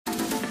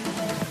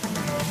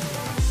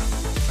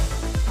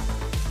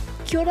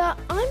Kia ora,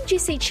 I'm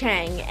Jessie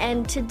Chang,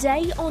 and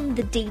today on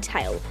The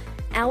Detail,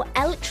 our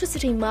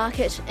electricity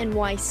market and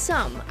why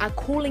some are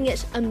calling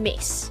it a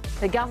mess.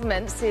 The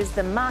government says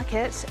the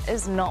market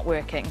is not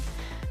working.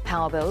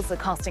 Power bills are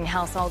costing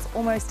households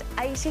almost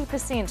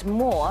 80%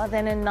 more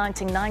than in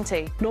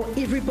 1990. Not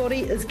everybody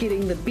is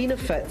getting the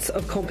benefits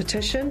of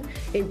competition,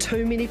 and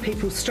too many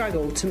people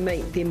struggle to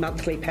meet their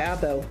monthly power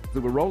bill.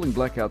 There were rolling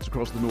blackouts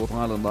across the North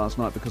Island last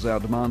night because our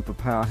demand for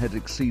power had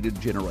exceeded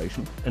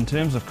generation. In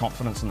terms of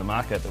confidence in the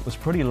market, it was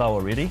pretty low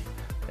already,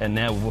 and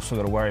now we've also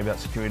got to worry about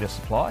security of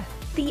supply.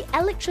 The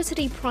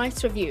Electricity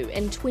Price Review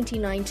in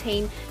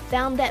 2019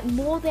 found that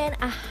more than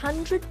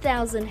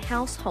 100,000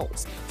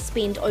 households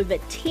spend over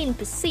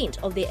 10%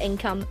 of their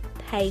income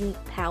paying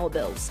power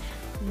bills.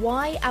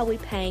 Why are we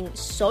paying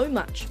so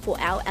much for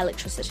our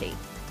electricity?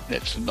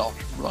 That's not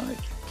right.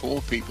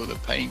 Poor people are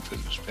paying for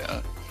this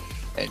power,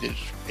 and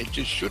it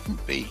just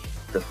shouldn't be.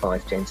 The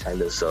 5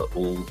 gentailers are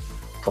all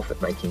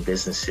profit-making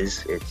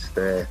businesses.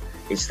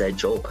 It's their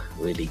job,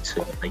 really,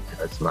 to make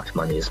as much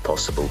money as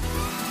possible.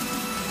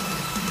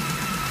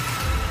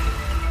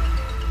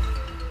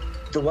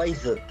 The way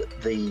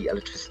that the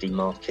electricity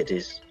market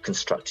is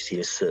constructed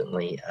here is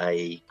certainly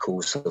a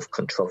cause of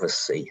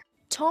controversy.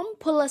 Tom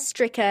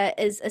Puller-Stricker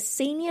is a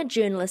senior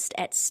journalist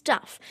at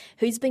Stuff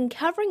who's been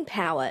covering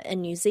power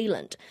in New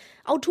Zealand.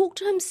 I'll talk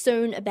to him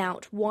soon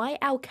about why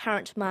our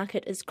current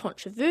market is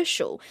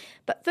controversial,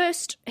 but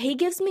first he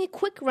gives me a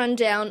quick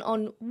rundown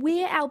on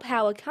where our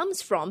power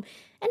comes from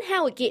and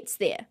how it gets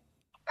there.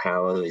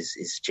 Power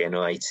is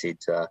generated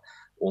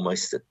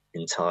almost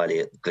entirely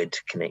at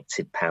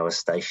grid-connected power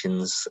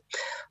stations.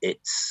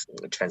 It's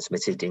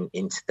transmitted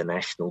into the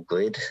national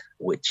grid,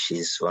 which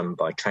is run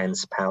by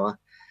Transpower,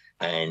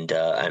 and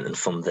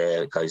from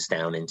there it goes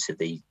down into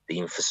the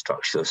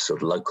infrastructure of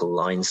sort of local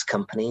lines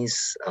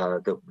companies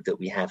that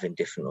we have in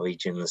different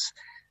regions,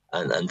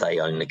 and they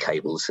own the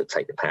cables that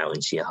take the power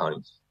into your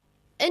home.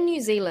 In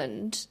New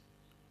Zealand,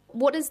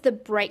 what is the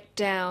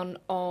breakdown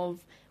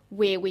of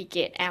where we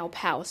get our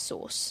power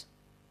source?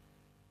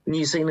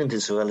 New Zealand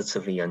is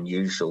relatively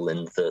unusual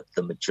in that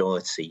the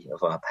majority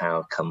of our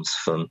power comes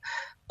from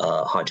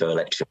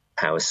hydroelectric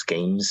power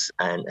schemes,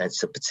 and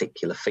it's a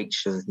particular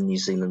feature of the New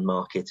Zealand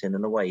market, and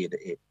in a way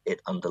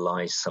it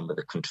underlies some of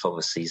the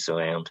controversies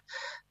around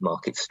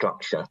market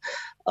structure.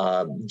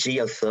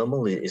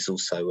 Geothermal is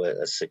also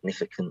a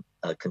significant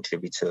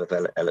contributor of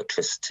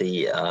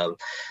electricity. I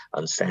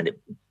understand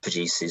it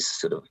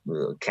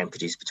can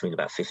produce between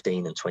about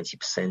 15 and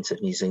 20%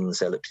 of New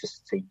Zealand's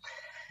electricity.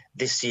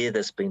 This year,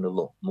 there's been a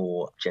lot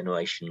more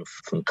generation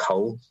from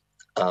coal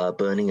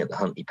burning at the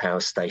Huntly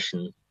Power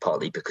Station,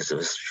 partly because of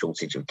a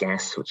shortage of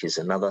gas, which is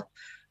another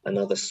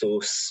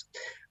source.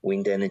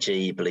 Wind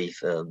energy, I believe,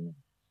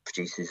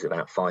 produces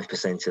about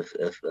 5% of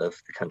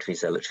the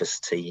country's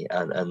electricity,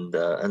 and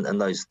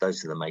those are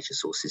the major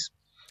sources.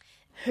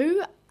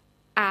 Who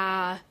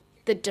are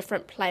the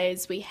different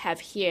players we have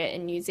here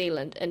in New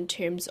Zealand in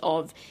terms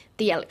of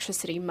the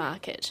electricity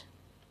market?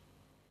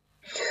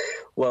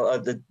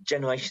 Well, the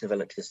generation of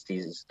electricity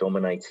is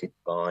dominated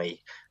by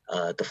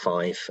the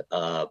 5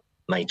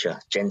 major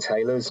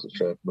gentailers, which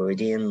are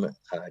Meridian,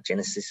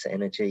 Genesis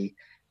Energy,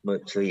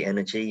 Mercury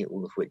Energy,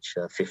 all of which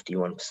are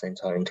 51%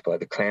 owned by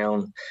the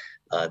Crown.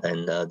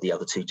 Then the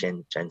other 2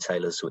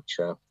 gentailers, which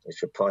are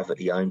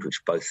privately owned,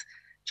 which both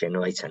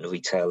generate and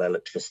retail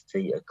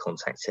electricity, are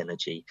Contact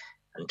Energy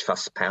and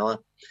Trustpower.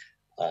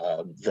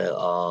 There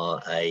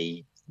are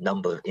a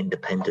number of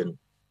independent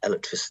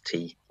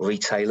electricity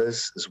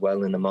retailers as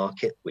well in the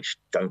market, which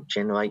don't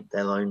generate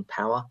their own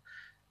power,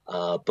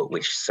 but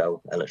which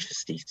sell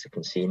electricity to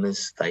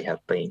consumers. They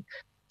have been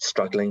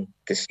struggling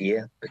this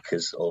year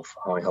because of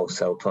high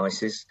wholesale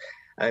prices.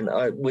 And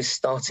we're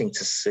starting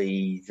to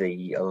see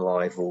the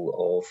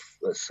arrival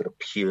of sort of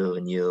pure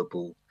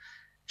renewable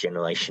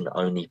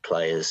generation-only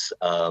players,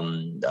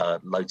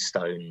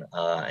 Lodestone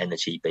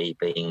Energy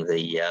being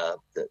the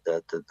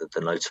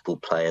notable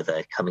player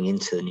there coming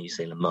into the New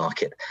Zealand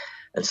market,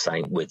 and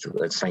saying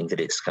that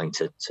it's going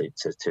to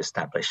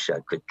establish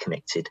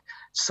grid-connected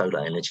solar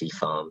energy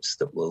farms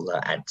that will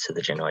add to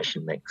the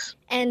generation mix.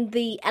 And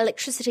the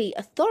Electricity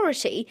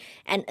Authority,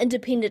 an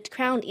independent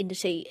Crown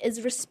entity,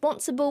 is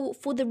responsible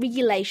for the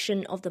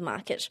regulation of the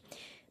market.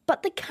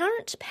 But the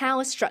current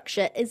power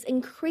structure is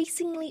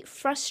increasingly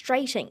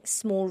frustrating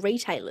small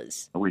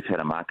retailers. We've had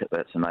a market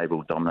that's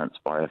enabled dominance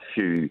by a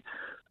few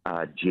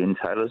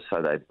gentailers,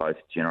 so they both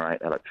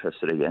generate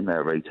electricity and they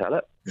retail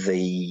it.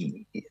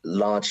 The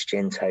large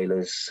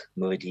gentailers,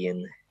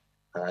 Meridian,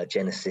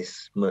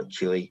 Genesis,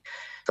 Mercury,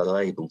 that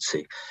are able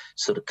to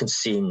sort of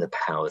consume the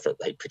power that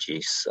they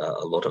produce,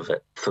 a lot of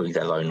it through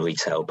their own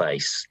retail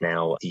base.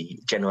 Now,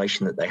 the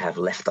generation that they have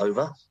left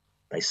over,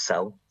 they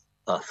sell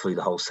through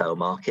the wholesale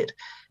market.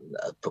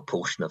 A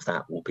proportion of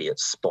that will be at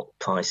spot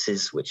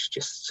prices, which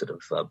just sort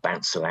of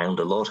bounce around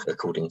a lot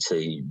according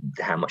to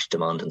how much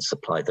demand and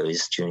supply there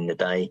is during the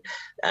day.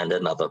 And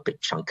another big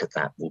chunk of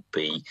that will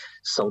be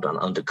sold on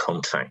under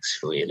contracts,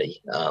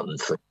 really,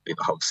 for the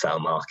wholesale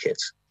market.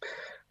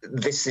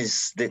 This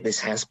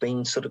has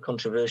been sort of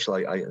controversial.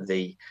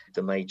 The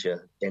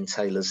major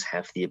gentailers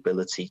have the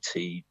ability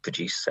to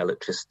produce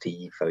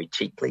electricity very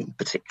cheaply,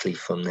 particularly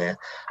from their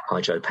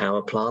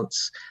hydropower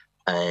plants.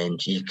 And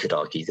you could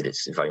argue that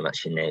it's very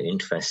much in their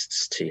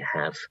interests to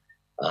have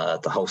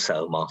the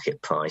wholesale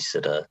market price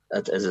at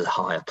as a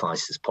higher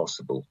price as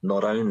possible.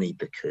 Not only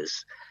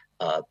because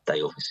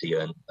they obviously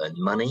earn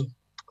money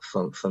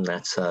from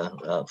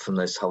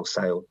those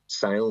wholesale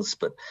sales,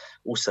 but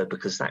also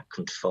because that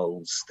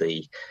controls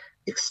the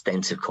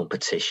extensive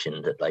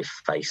competition that they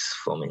face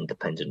from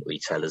independent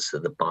retailers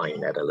that are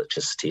buying that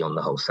electricity on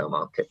the wholesale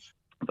market.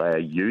 They are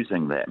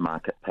using that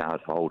market power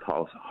to hold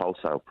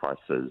wholesale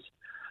prices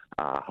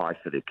high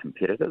for their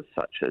competitors,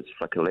 such as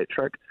Flick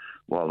Electric,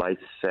 while they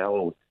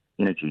sell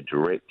energy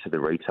direct to the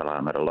retail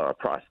arm at a lower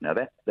price. Now,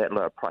 that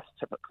lower price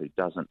typically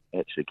doesn't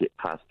actually get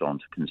passed on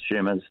to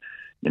consumers.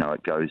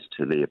 It goes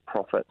to their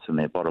profits and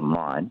their bottom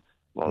line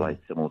while they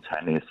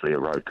simultaneously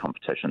erode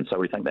competition. So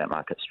we think that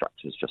market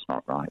structure is just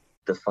not right.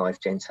 The 5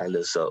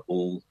 gentailers are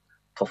all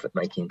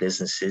profit-making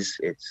businesses.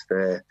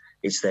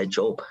 It's their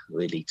job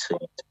really to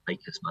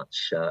make as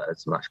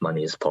much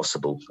money as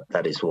possible.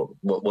 That is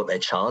what they're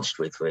charged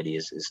with really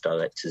as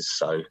directors.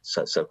 So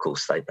of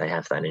course they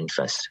have that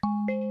interest.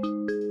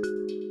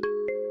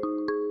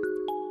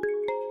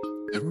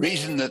 The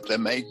reason that they're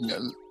making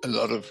a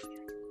lot of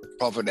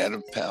profit out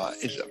of power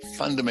is a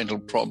fundamental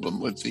problem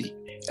with the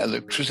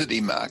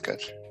electricity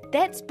market.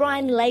 That's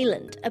Brian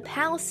Leyland, a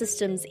power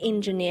systems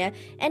engineer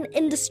and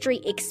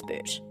industry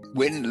expert.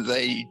 When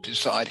they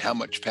decide how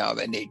much power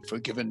they need for a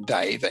given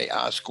day, they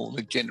ask all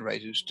the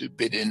generators to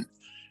bid in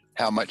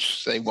how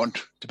much they want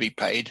to be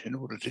paid in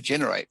order to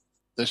generate.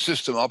 The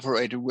system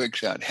operator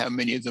works out how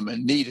many of them are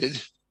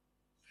needed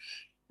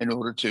in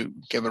order to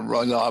give a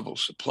reliable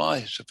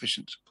supply,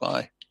 sufficient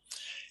supply.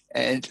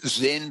 And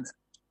then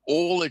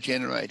all the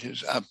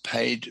generators are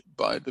paid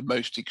by the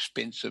most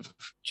expensive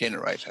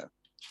generator.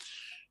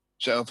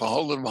 So if a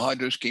whole lot of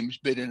hydro schemes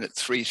bid in at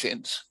 3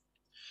 cents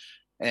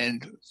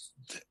and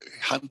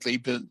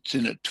Huntly bids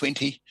in at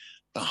 20,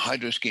 the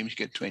hydro schemes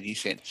get 20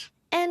 cents.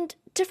 And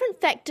different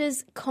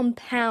factors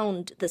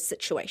compound this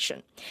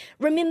situation.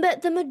 Remember,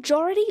 the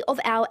majority of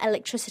our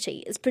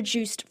electricity is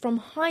produced from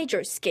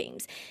hydro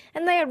schemes,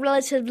 and they are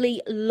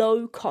relatively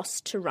low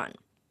cost to run.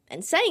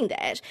 And saying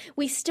that,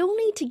 we still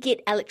need to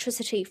get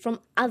electricity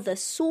from other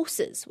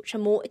sources, which are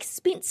more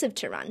expensive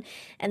to run,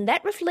 and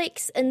that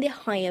reflects in their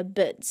higher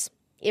bids.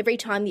 Every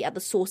time the other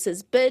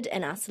sources bid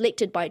and are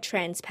selected by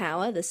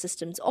Transpower, the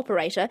system's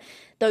operator,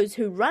 those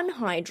who run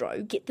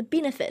hydro get the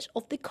benefit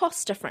of the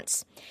cost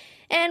difference.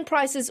 And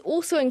prices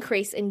also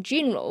increase in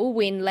general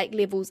when lake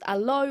levels are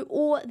low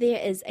or there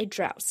is a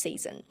drought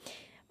season.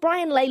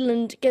 Brian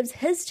Leyland gives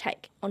his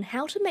take on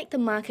how to make the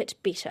market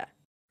better.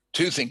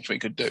 2 things we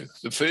could do.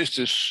 The first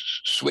is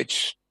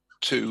switch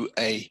to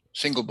a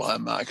single buyer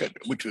market,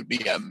 which would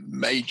be a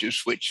major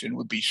switch and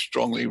would be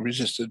strongly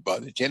resisted by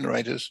the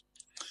generators,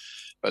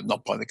 but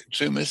not by the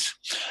consumers.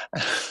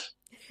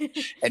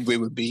 And we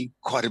would be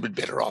quite a bit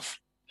better off.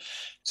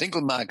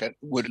 Single market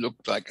would look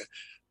like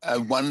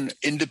one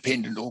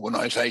independent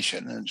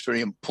organisation, and it's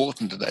very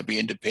important that they be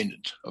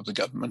independent of the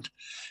government,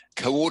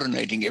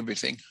 coordinating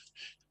everything,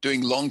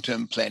 doing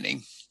long-term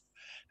planning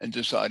and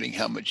deciding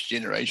how much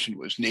generation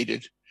was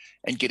needed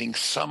and getting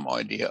some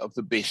idea of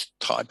the best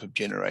type of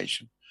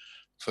generation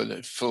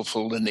to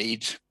fulfill the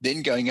needs,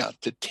 then going out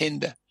to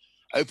tender,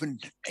 open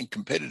and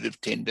competitive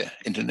tender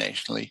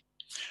internationally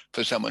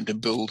for someone to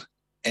build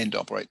and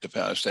operate the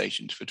power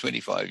stations for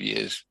 25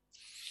 years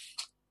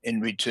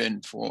in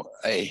return for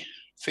a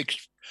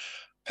fixed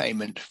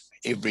payment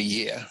every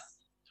year,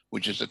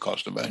 which is the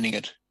cost of owning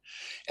it,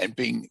 and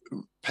being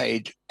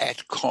paid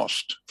at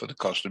cost for the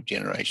cost of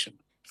generation.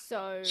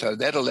 So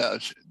that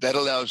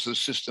allows the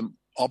system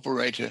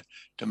operator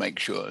to make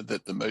sure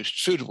that the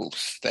most suitable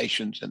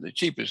stations and the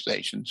cheapest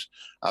stations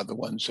are the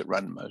ones that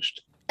run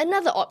most.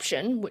 Another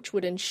option, which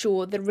would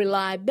ensure the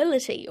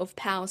reliability of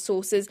power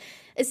sources,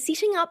 is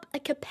setting up a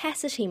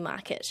capacity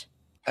market.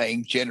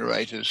 Paying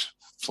generators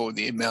for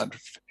the amount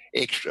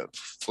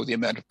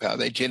of power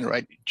they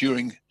generate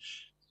during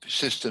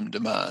system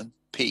demand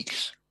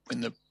peaks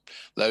when the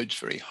load's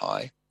very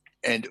high,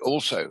 and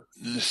also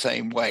in the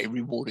same way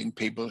rewarding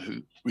people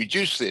who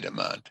reduce their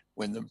demand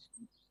when the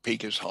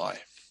peak is high.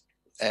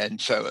 And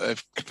so a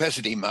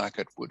capacity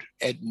market would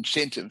add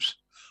incentives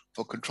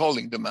for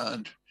controlling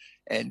demand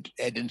and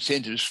add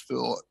incentives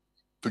for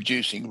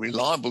producing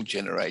reliable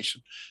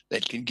generation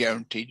that can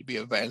guarantee to be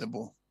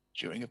available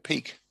during a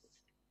peak.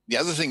 The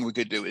other thing we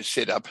could do is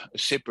set up a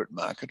separate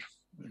market.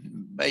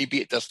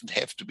 Maybe it doesn't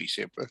have to be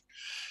separate,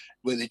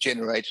 where the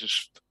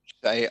generators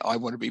say, I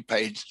want to be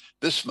paid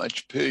this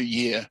much per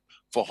year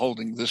for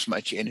holding this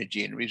much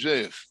energy in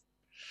reserve.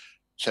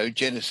 So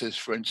Genesis,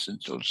 for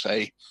instance, will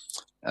say,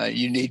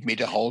 you need me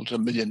to hold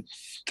 1 million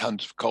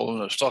tonnes of coal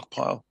in a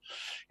stockpile.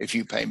 If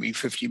you pay me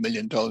 $50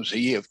 million a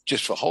year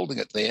just for holding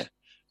it there,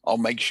 I'll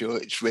make sure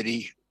it's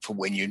ready for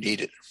when you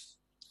need it.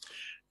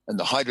 And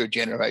the hydro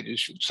generators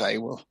should say,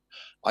 well,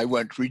 I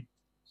won't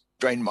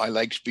drain my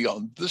lakes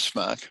beyond this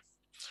mark,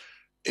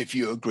 if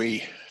you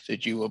agree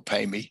that you will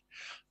pay me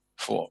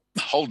for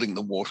holding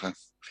the water,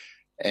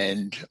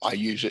 and I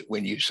use it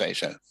when you say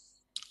so.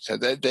 So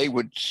they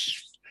would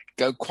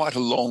go quite a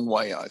long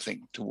way, I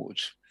think,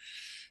 towards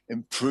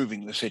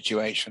improving the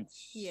situation.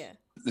 Yeah.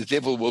 The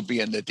devil will be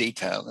in the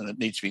detail, and it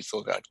needs to be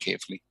thought out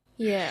carefully.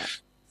 Yeah.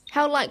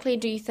 How likely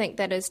do you think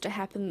that is to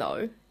happen,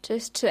 though,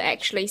 just to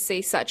actually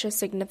see such a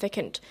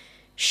significant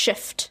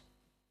shift?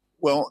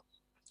 Well,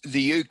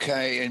 the UK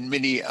and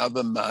many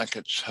other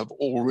markets have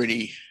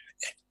already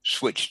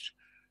switched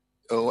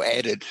or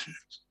added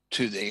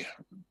to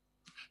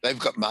they've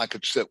got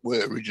markets that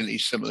were originally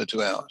similar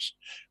to ours.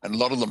 And a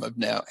lot of them have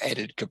now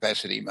added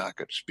capacity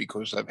markets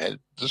because they've had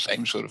the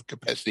same sort of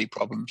capacity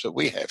problems that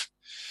we have.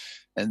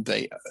 And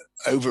they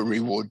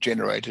over-reward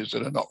generators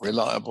that are not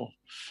reliable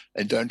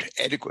and don't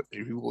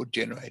adequately reward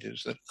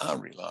generators that are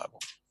reliable.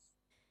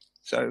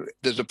 So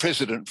there's a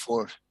precedent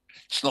for it.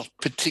 It's not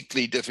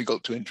particularly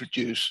difficult to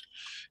introduce.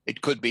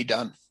 It could be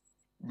done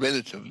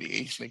relatively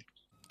easily.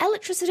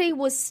 Electricity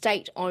was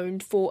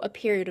state-owned for a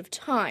period of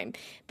time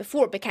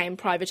before it became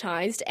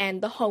privatised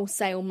and the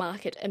wholesale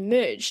market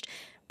emerged.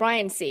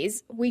 Brian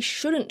says we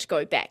shouldn't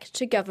go back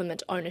to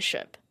government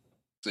ownership.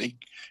 The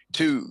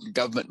two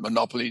government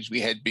monopolies we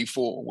had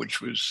before,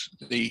 which was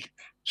the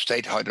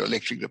State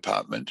Hydroelectric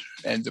Department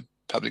and the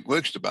Public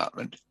Works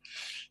Department,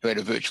 who had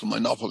a virtual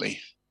monopoly,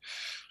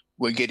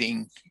 were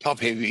getting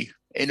top-heavy,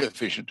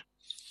 inefficient,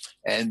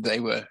 and they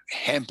were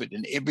hampered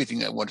in everything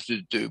they wanted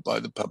to do by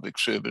the public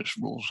service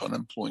rules on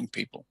employing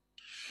people.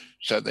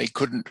 So they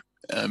couldn't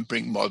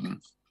bring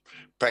modern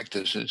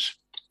practices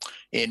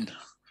in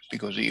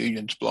because the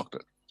unions blocked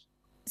it.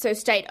 So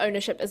state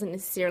ownership isn't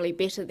necessarily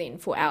better then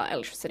for our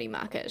electricity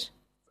market?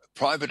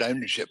 Private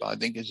ownership, I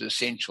think, is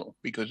essential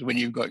because when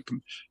you've got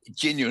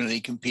genuinely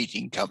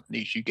competing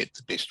companies, you get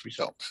the best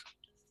results.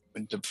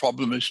 And the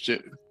problem is to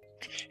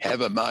have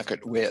a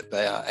market where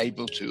they are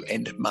able to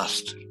and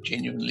must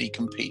genuinely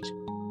compete.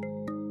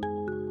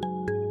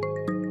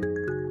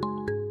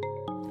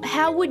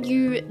 How would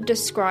you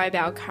describe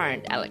our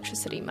current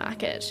electricity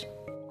market?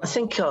 I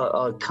think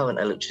our current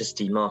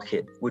electricity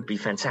market would be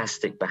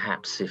fantastic,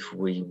 perhaps, if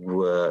we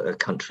were a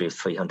country of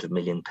 300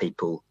 million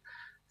people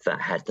that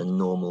had the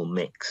normal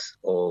mix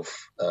of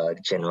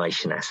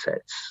generation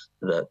assets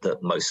that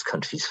most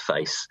countries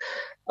face.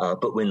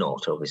 But we're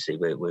not, obviously.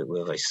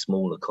 We're a very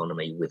small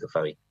economy with a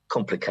very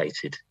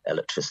complicated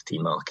electricity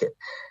market,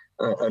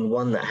 and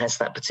one that has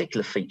that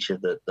particular feature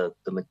that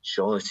the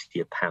majority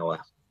of power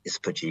is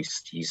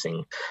produced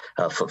using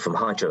from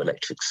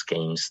hydroelectric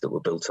schemes that were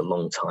built a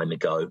long time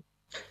ago.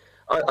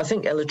 I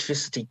think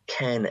electricity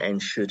can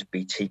and should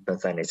be cheaper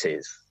than it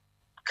is.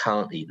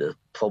 Currently, the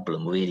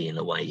problem really, in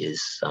a way,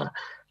 is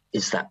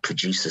that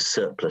producer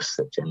surplus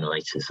that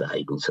generators are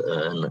able to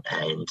earn,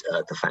 and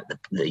the fact that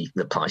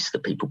the price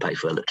that people pay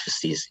for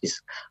electricity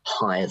is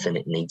higher than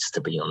it needs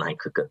to be on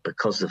aggregate.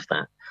 Because of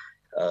that,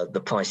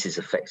 the price is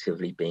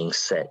effectively being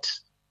set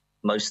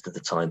most of the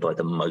time by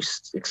the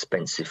most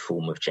expensive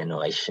form of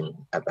generation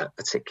at that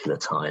particular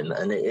time,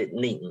 and it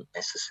needn't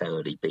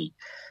necessarily be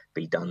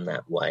done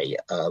that way.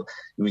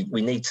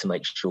 We need to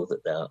make sure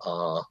that there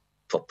are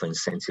proper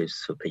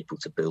incentives for people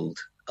to build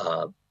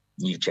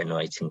new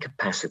generating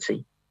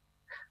capacity.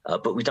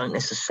 But we don't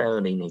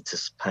necessarily need to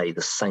pay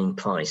the same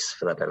price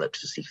for that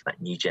electricity, for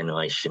that new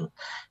generation,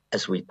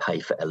 as we pay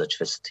for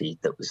electricity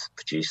that was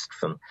produced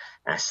from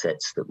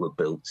assets that were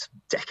built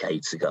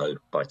decades ago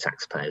by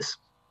taxpayers.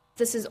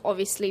 This has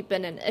obviously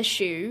been an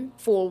issue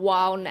for a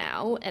while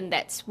now, and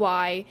that's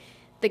why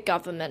the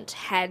government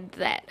had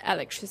that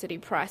electricity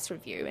price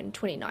review in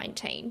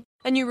 2019.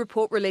 A new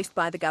report released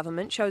by the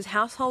government shows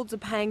households are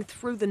paying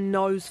through the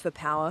nose for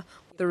power.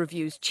 The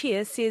review's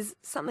chair says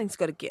something's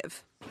got to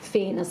give.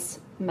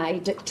 Fairness may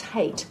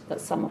dictate that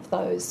some of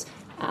those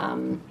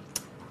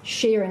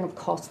sharing of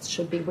costs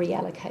should be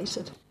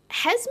reallocated.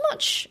 Has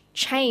much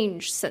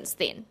changed since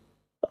then?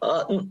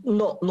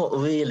 Not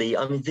really.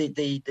 I mean,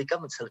 the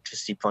government's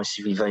electricity price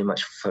review very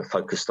much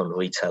focused on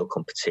retail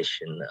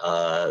competition.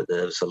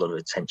 There was a lot of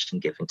attention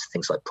given to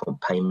things like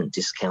prompt payment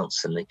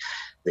discounts and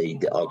the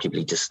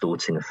arguably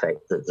distorting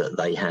effect that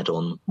they had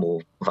on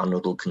more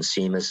vulnerable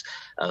consumers.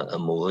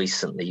 And more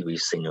recently, we've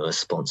seen a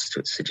response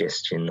to its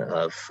suggestion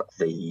of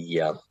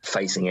the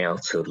phasing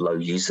out of low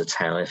user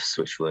tariffs,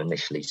 which were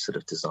initially sort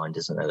of designed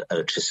as an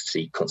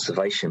electricity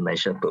conservation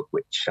measure, but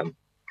which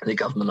the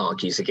government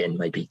argues, again,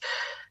 maybe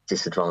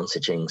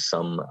disadvantaging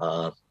some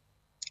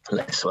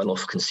less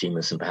well-off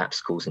consumers and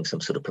perhaps causing some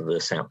sort of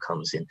perverse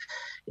outcomes in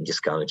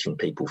discouraging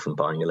people from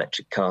buying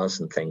electric cars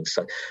and things.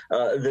 So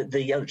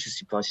the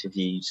electricity price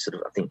review sort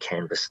of, I think,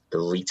 canvassed the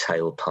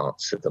retail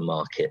parts of the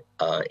market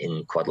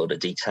in quite a lot of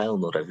detail.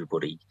 Not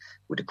everybody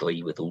would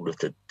agree with all of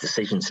the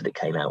decisions that it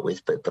came out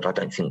with, but I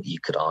don't think you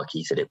could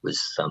argue that it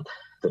was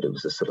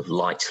a sort of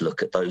light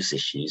look at those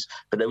issues.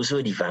 But there was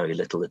really very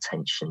little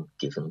attention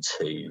given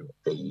to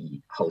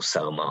the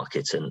wholesale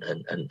market and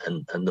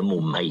the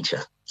more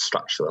major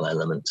structural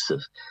elements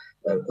of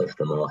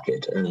the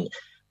market. And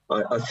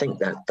I think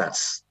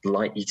that's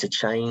likely to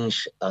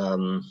change.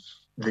 The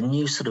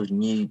new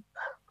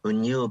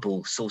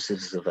renewable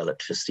sources of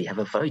electricity have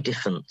a very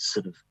different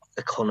sort of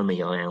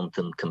economy around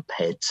them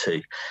compared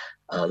to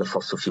the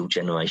fossil fuel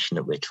generation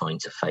that we're trying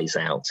to phase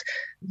out.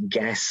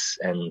 Gas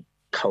and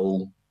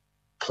coal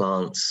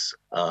plants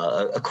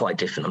are quite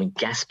different. I mean,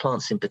 gas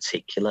plants in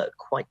particular are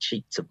quite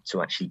cheap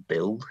to actually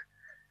build,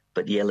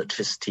 but the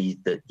electricity,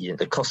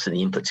 the cost of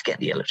the input to get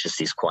the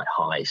electricity is quite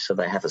high. So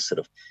they have a sort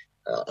of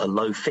a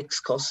low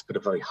fixed cost, but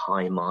a very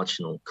high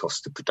marginal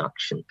cost of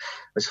production.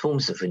 As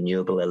forms of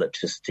renewable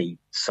electricity,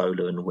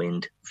 solar and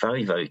wind,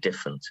 very, very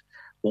different.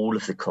 All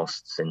of the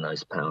costs in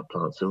those power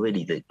plants are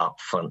really the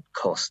upfront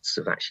costs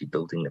of actually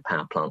building the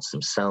power plants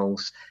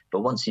themselves.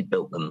 But once you've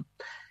built them,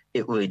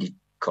 it really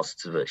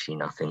costs virtually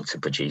nothing to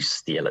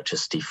produce the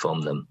electricity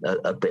from them,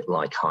 a bit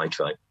like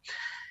hydro.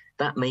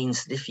 That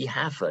means that if you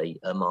have a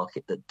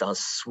market that does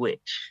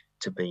switch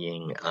to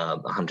being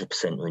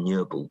 100%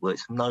 renewable, where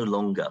it's no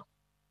longer,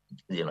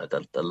 the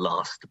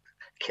last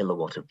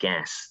kilowatt of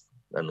gas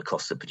and the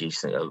cost of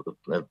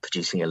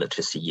producing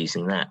electricity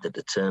using that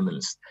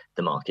determines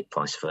the market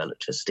price for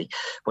electricity.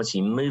 Once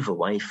you move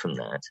away from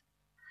that,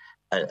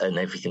 and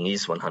everything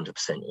is 100%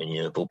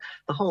 renewable,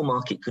 the whole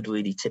market could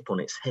really tip on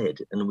its head,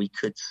 and we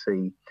could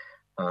see,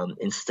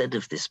 instead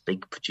of this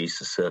big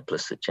producer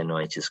surplus that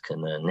generators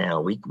can earn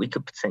now, we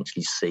could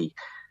potentially see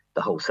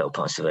the wholesale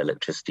price of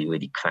electricity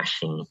really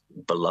crashing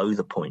below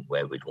the point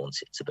where we'd want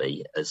it to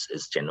be as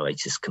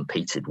generators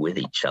competed with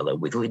each other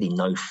with really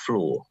no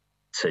floor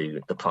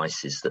to the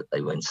prices that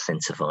they were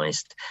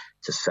incentivized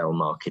to sell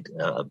market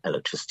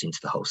electricity into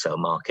the wholesale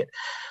market.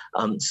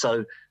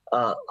 So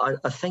I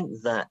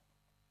think that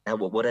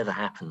whatever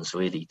happens,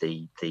 really,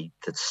 the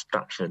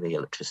structure of the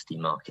electricity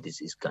market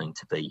is going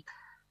to be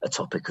a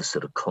topic of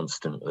sort of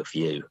constant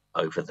review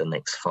over the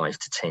next 5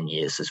 to 10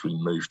 years as we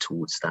move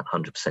towards that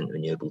 100%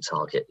 renewable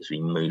target, as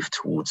we move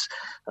towards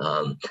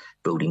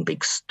building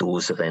big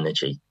stores of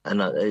energy.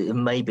 And it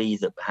may be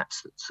that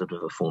perhaps sort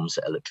of the forms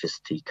that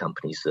electricity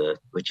companies are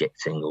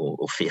rejecting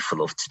or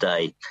fearful of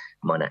today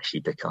might actually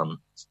become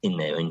in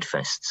their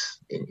interests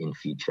in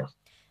future.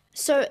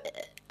 So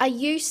are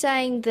you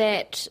saying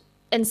that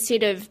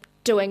instead of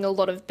doing a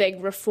lot of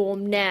big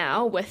reform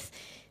now with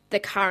the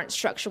current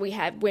structure we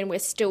have when we're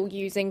still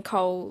using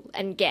coal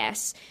and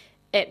gas,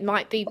 it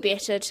might be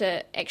better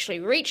to actually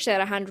reach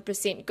that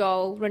 100%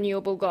 goal,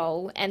 renewable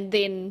goal, and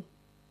then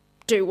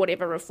do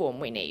whatever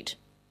reform we need?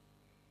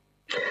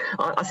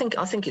 I think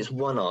it's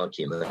one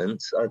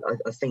argument.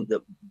 I think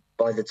that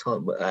by the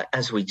time,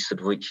 as we sort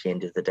of reach the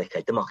end of the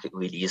decade, the market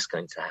really is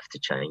going to have to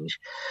change.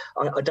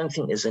 I don't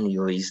think there's any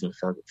reason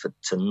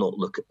to not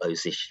look at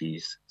those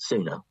issues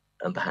sooner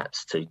and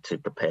perhaps to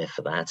prepare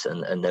for that.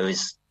 And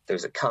there's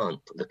the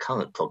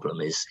current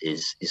problem is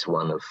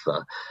one of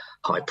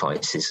high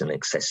prices and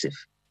excessive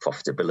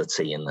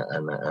profitability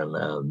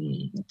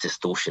and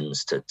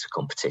distortions to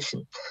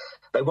competition.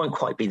 They won't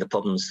quite be the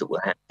problems that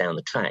we'll have down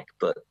the track,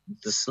 but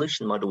the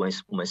solution might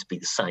almost be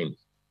the same,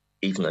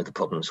 even though the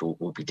problems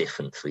will be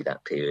different through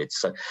that period.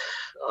 So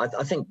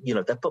I think,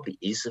 there probably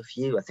is a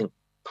view, I think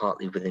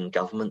partly within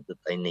government, that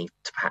they need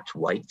to perhaps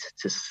wait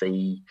to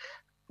see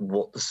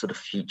what the sort of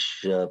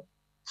future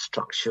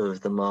structure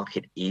of the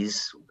market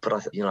is. But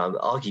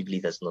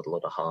arguably there's not a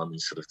lot of harm in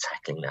sort of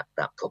tackling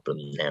that problem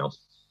now.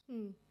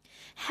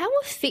 How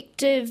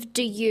effective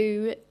do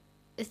you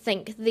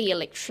think the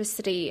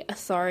Electricity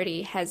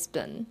Authority has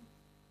been?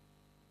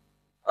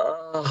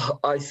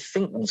 I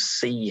think we'll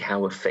see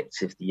how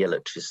effective the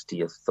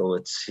Electricity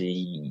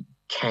Authority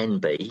can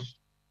be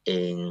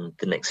in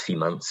the next few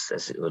months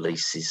as it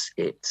releases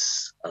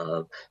its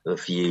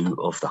review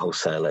of the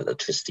wholesale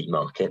electricity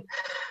market.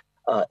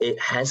 It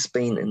has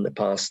been in the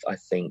past, I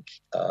think,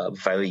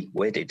 very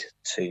wedded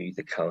to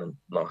the current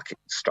market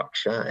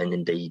structure, and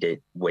indeed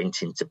it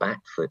went into bat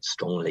for it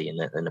strongly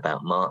in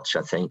about March,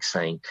 I think,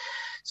 saying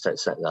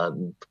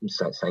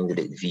that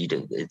it viewed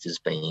it as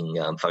being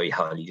very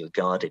highly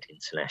regarded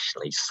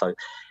internationally. So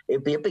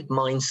it'd be a big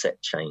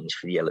mindset change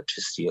for the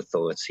Electricity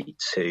Authority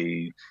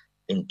to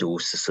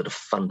endorse a sort of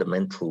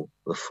fundamental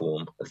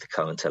reform of the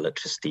current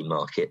electricity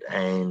market,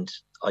 and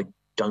I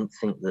don't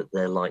think that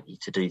they're likely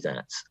to do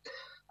that.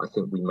 I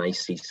think we may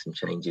see some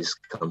changes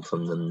come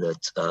from them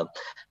that are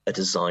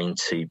designed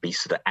to be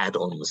sort of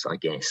add-ons, I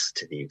guess,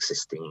 to the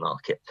existing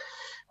market.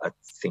 I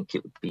think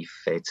it would be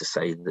fair to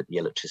say that the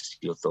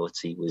Electricity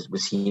Authority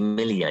was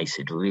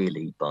humiliated,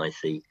 really, by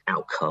the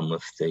outcome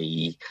of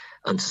the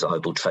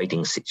undesirable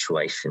trading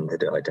situation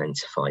that it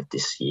identified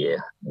this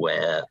year,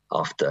 where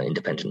after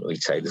independent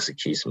retailers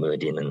accused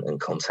Meridian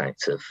and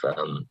Contact of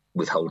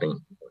withholding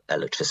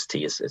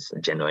electricity as a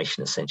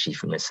generation essentially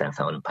from their South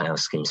Island power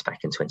schemes back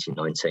in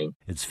 2019.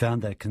 It's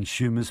found that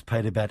consumers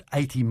paid about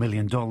 $80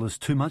 million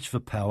too much for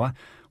power,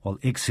 while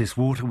excess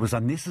water was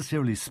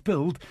unnecessarily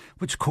spilled,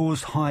 which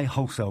caused high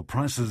wholesale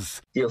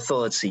prices. The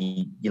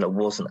authority,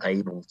 wasn't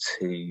able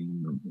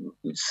to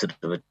sort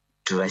of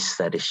address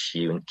that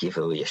issue and give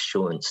a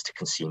reassurance to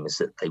consumers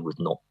that they would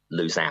not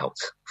lose out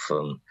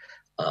from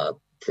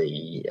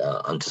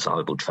the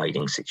undesirable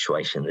trading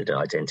situation that it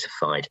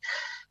identified.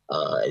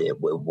 It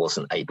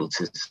wasn't able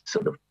to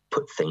sort of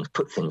put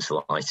things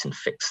right and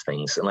fix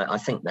things. And I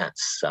think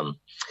that's a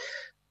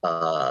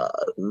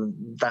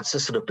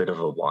sort of bit of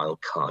a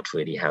wild card,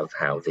 really, how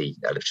the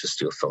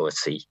Electricity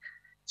Authority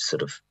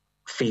sort of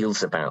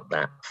feels about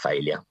that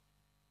failure.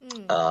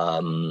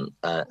 And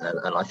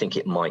I think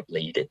it might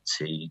lead it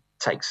to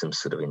take some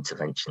sort of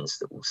interventions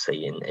that we'll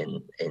see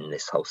in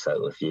this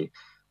wholesale review.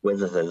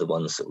 Whether they're the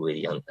ones that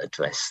really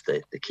address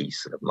the key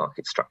sort of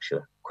market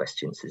structure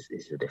questions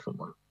is a different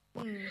one.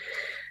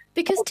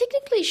 Because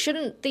technically,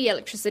 shouldn't the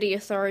Electricity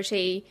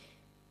Authority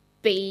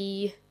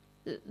be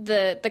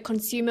the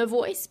consumer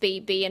voice,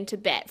 be into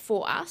bat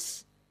for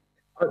us?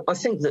 I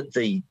think that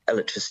the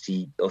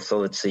Electricity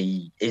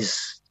Authority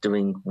is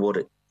doing what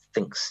it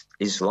thinks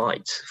is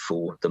right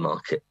for the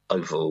market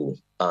overall.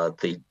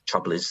 The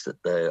trouble is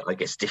that there are, I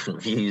guess,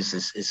 different views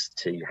as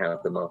to how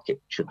the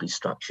market should be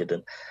structured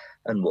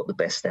and what the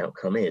best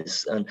outcome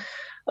is. And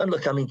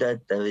look, I mean, there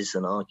is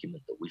an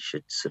argument that we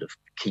should sort of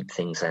keep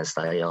things as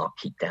they are,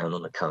 keep down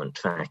on the current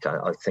track.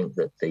 I think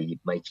that the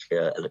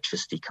major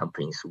electricity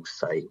companies will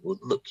say, well,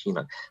 look,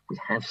 we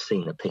have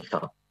seen a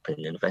pickup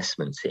in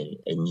investment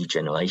in new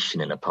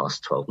generation in the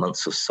past 12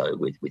 months or so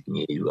with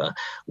new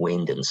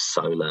wind and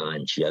solar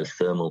and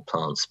geothermal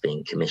plants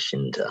being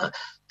commissioned.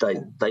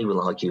 They will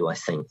argue, I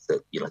think,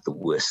 that the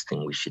worst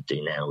thing we should do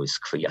now is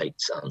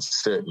create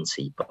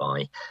uncertainty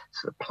by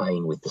sort of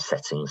playing with the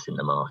settings in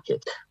the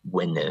market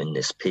when they're in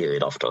this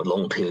period, after a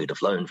long period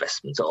of low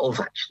investment,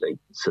 of actually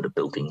sort of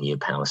building new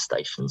power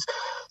stations.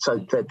 So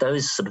there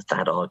is sort of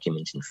that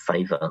argument in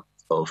favour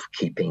of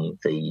keeping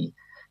the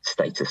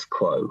status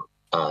quo.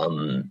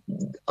 I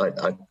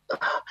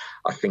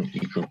think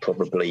you can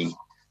probably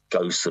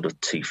go sort of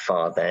too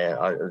far there.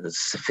 The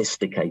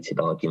sophisticated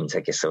argument,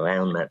 I guess,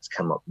 around that's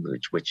come up,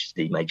 which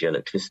the major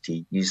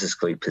electricity users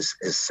group has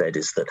said,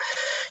 is that,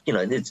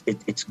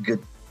 it's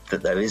good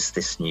that there is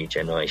this new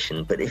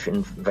generation, but if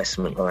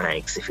investment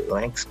lags, if it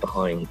lags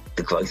behind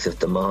the growth of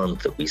demand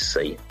that we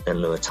see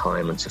and the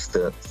retirement of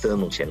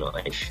thermal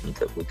generation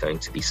that we're going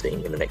to be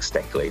seeing in the next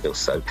decade or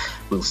so,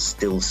 we'll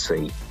still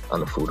see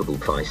unaffordable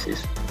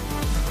prices.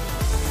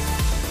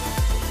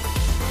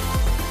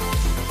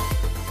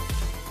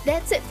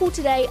 That's it for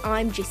today.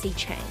 I'm Jessie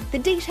Chang. The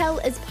Detail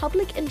is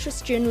public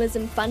interest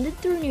journalism funded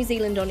through New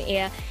Zealand On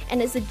Air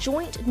and is a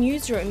joint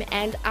newsroom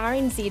and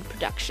RNZ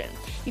production.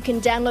 You can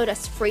download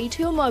us free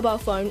to your mobile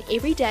phone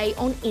every day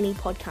on any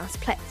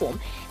podcast platform.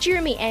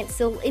 Jeremy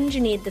Ansell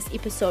engineered this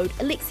episode,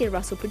 Alexia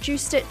Russell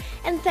produced it,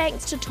 and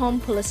thanks to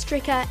Tom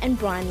Pulastrika and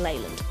Brian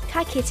Leyland.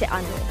 Ka kite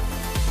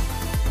anō.